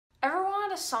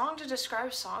find a song to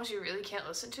describe songs you really can't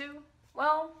listen to?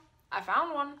 Well, I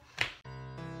found one.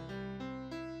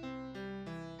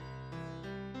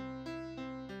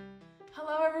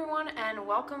 Hello everyone and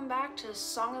welcome back to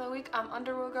Song of the Week. I'm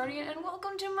Underworld Guardian and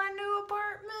welcome to my new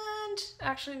apartment!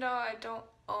 Actually no, I don't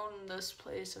own this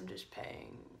place, I'm just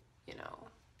paying, you know,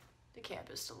 the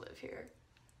campus to live here.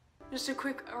 Just a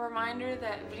quick reminder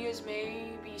that videos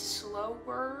may be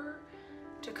slower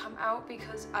to come out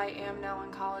because I am now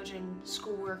in college and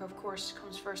schoolwork of course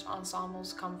comes first,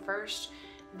 ensembles come first,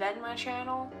 then my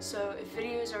channel. So if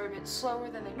videos are a bit slower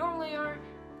than they normally are,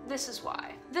 this is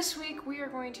why. This week we are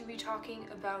going to be talking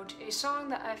about a song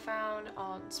that I found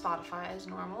on Spotify as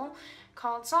normal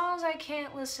called Songs I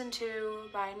Can't Listen To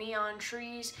by Neon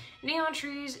Trees. Neon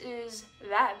Trees is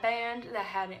that band that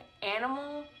had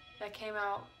Animal that came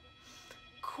out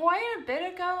quite a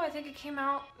bit ago. I think it came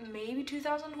out maybe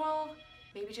 2012,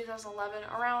 maybe 2011,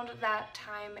 around that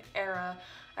time era.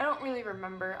 I don't really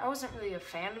remember. I wasn't really a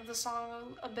fan of the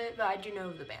song a bit, but I do know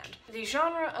of the band. The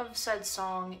genre of said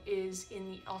song is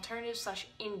in the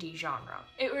alternative/indie genre.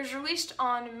 It was released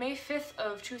on May 5th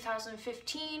of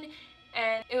 2015,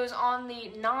 and it was on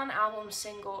the non-album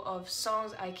single of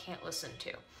Songs I Can't Listen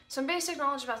To. Some basic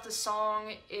knowledge about the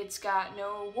song: it's got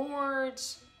no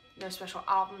awards, no special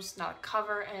albums, not a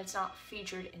cover, and it's not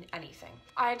featured in anything.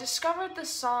 I discovered this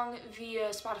song via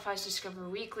Spotify's Discover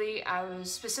Weekly. I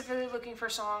was specifically looking for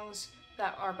songs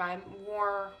that are by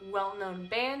more well-known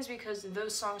bands because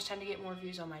those songs tend to get more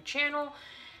views on my channel,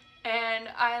 and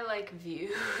I like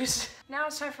views. Now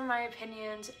it's time for my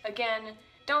opinions. Again,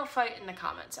 don't fight in the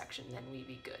comment section, then we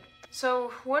be good.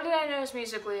 So what did I notice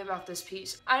musically about this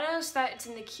piece? I noticed that it's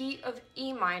in the key of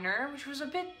E minor, which was a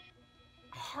bit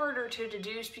harder to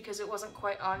deduce because it wasn't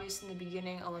quite obvious in the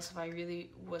beginning, unless if I really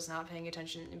was not paying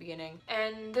attention in the beginning.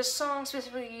 And this song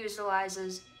specifically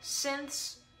utilizes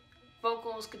synths,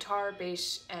 vocals, guitar,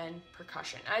 bass, and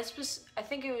percussion. I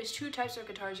think it was two types of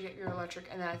guitars. You get your electric,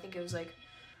 and then I think it was like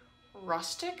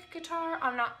rustic guitar.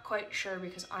 I'm not quite sure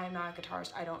because I'm not a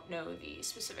guitarist. I don't know the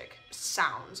specific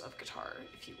sounds of guitar,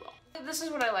 if you will. This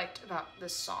is what I liked about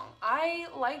this song. I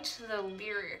liked the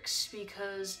lyrics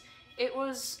because it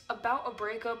was about a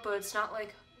breakup, but it's not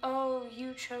like, oh,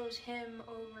 you chose him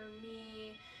over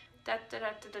me, da da da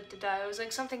da da da da. It was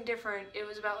like something different. It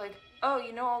was about like, oh,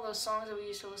 you know all those songs that we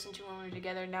used to listen to when we were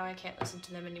together, now I can't listen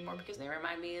to them anymore because they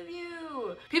remind me of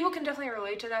you. People can definitely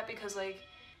relate to that because like,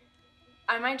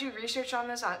 I might do research on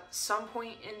this at some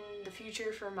point in the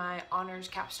future for my honors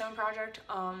capstone project,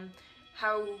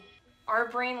 how our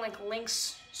brain like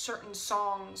links certain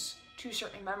songs to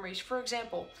certain memories. For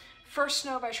example, First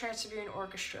Snow by Trans-Siberian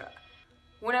Orchestra.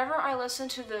 Whenever I listen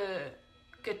to the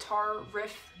guitar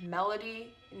riff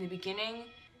melody in the beginning,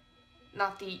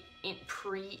 not the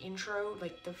pre-intro,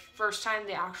 like the first time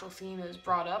the actual theme is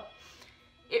brought up,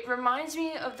 it reminds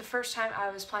me of the first time I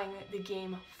was playing the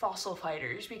game Fossil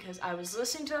Fighters because I was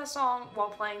listening to that song while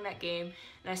playing that game,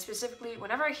 and I specifically,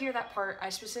 whenever I hear that part, I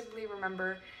specifically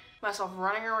remember myself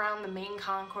running around the main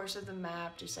concourse of the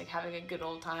map, just like having a good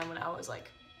old time when I was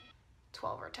like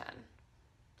 12 or 10.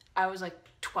 I was like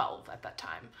 12 at that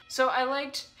time. So I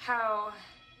liked how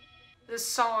this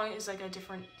song is like a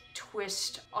different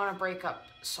twist on a breakup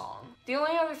song. The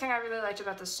only other thing I really liked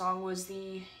about this song was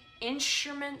the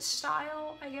instrument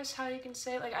style, I guess how you can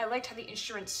say it. Like I liked how the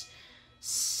instruments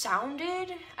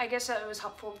sounded. I guess that it was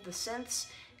helpful with the synths.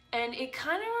 And it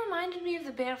kind of reminded me of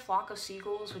the band Flock of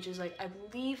Seagulls, which is like, I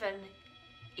believe an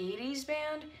 80s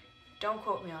band. Don't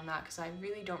quote me on that because I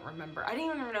really don't remember. I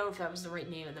didn't even know if that was the right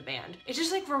name of the band. It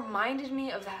just like reminded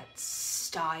me of that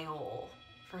style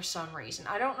for some reason.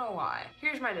 I don't know why.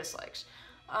 Here's my dislikes.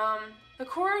 The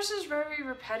chorus is very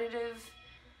repetitive.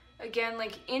 Again,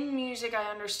 like in music, I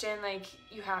understand like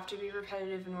you have to be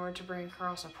repetitive in order to bring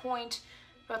across a point,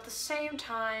 but at the same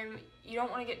time, you don't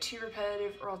want to get too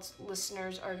repetitive or else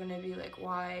listeners are going to be like,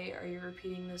 why are you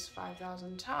repeating this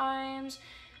 5,000 times?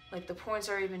 Like the points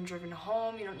are even driven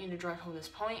home. You don't need to drive home this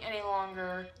point any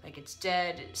longer. Like it's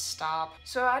dead, it's stopped.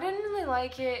 So I didn't really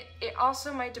like it. It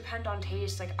also might depend on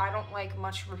taste. Like I don't like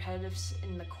much repetitives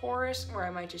in the chorus, or I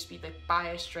might just be like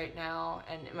biased right now,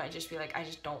 and it might just be like I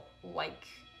just don't like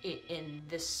it in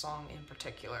this song in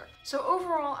particular. So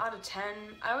overall, out of 10,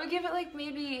 I would give it like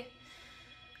maybe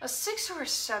a 6 or a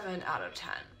 7 out of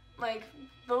 10. Like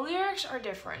the lyrics are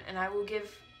different, and I will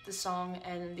give the song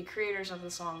and the creators of the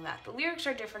song that. The lyrics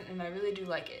are different and I really do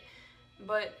like it.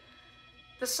 But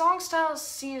the song style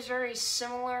seems very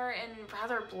similar and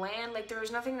rather bland. Like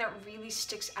there's nothing that really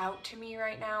sticks out to me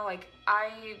right now. Like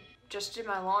I just did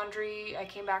my laundry, I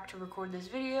came back to record this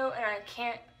video, and I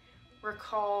can't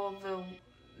recall the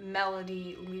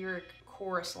melody, lyric,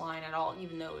 chorus line at all,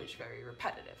 even though it's very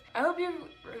repetitive. I hope you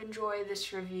enjoy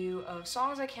this review of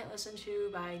Songs I Can't Listen To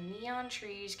by Neon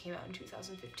Trees, came out in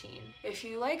 2015. If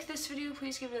you like this video,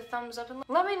 please give it a thumbs up and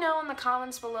let me know in the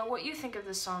comments below what you think of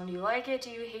this song. Do you like it? Do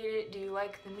you hate it? Do you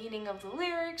like the meaning of the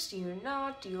lyrics? Do you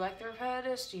not? Do you like the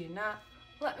repetitive? Do you not?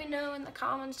 Let me know in the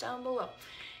comments down below.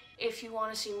 If you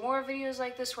want to see more videos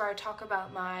like this where I talk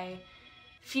about my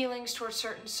feelings towards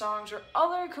certain songs or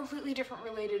other completely different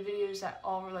related videos that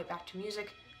all relate back to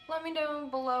music, let me know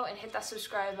below and hit that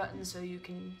subscribe button so you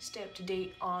can stay up to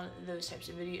date on those types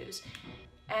of videos.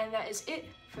 And that is it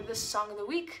for this Song of the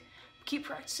Week. Keep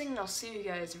practicing and I'll see you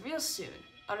guys real soon.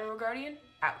 Underworld Guardian,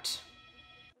 out.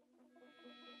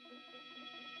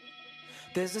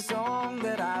 There's a song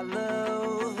that I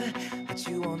love that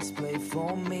you once played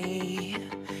for me.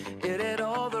 It had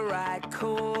all the right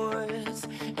chords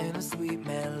and a sweet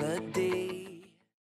melody.